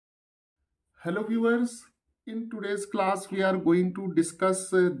Hello viewers, in today's class we are going to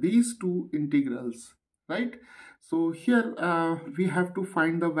discuss these two integrals, right? So here we have to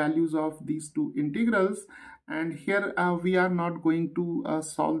find the values of these two integrals, and here we are not going to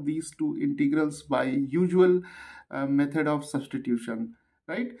solve these two integrals by usual method of substitution,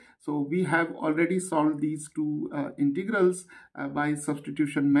 right? So we have already solved these two integrals by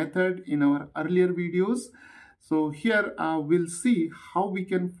substitution method in our earlier videos. So here we'll see how we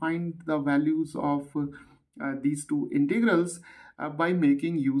can find the values of these two integrals by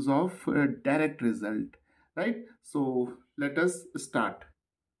making use of direct result, right? So let us start.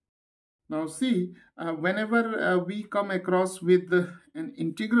 Now see, whenever we come across with an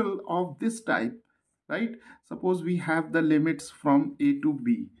integral of this type, right? Suppose we have the limits from a to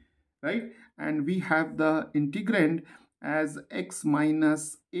b, right? And we have the integrand as x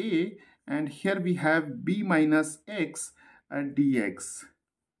minus a, and here we have b minus x dx,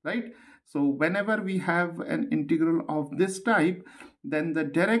 right? So whenever we have an integral of this type, then the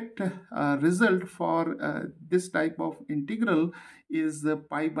direct result for this type of integral is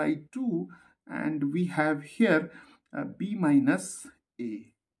pi by 2, and we have here b minus a,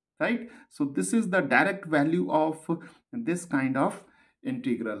 right? So this is the direct value of this kind of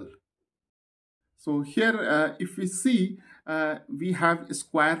integral. So here if we see, we have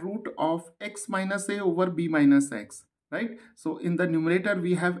square root of x minus a over b minus x, right? So in the numerator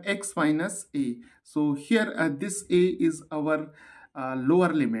we have x minus a. So here this a is our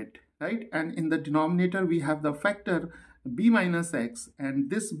lower limit, right? And in the denominator we have the factor b minus x,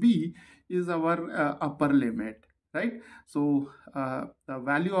 and this b is our upper limit, right? So the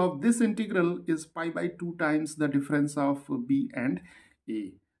value of this integral is pi by 2 times the difference of b and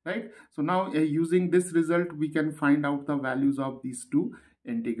a, right? So now using this result we can find out the values of these two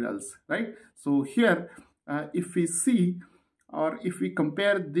integrals, right? So here if we see, or if we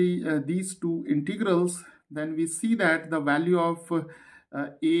compare these two integrals, then we see that the value of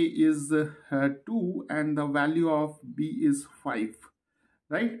a is 2 and the value of b is 5,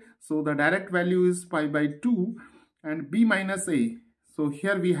 right? So the direct value is pi by 2 and b minus a. So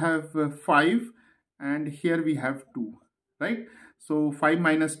here we have 5 and here we have 2, right? So 5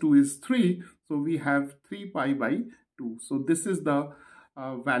 minus 2 is 3. So we have 3 pi by 2. So this is the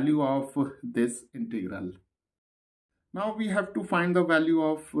value of this integral. Now we have to find the value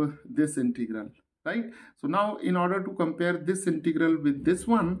of this integral, right? So now in order to compare this integral with this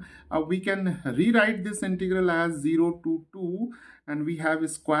one, we can rewrite this integral as 0 to 2, and we have a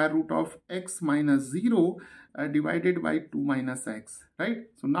square root of x minus 0 divided by 2 minus x, right?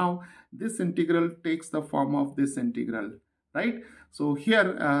 So now this integral takes the form of this integral, right? So here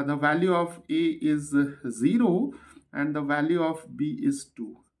the value of a is 0 and the value of b is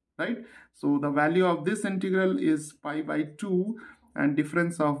 2, right? So the value of this integral is pi by 2, and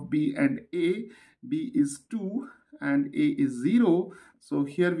difference of b and a, b is 2 and a is 0. So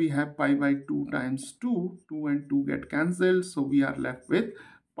here we have pi by 2 times 2, 2 and 2 get cancelled, so we are left with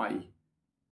pi.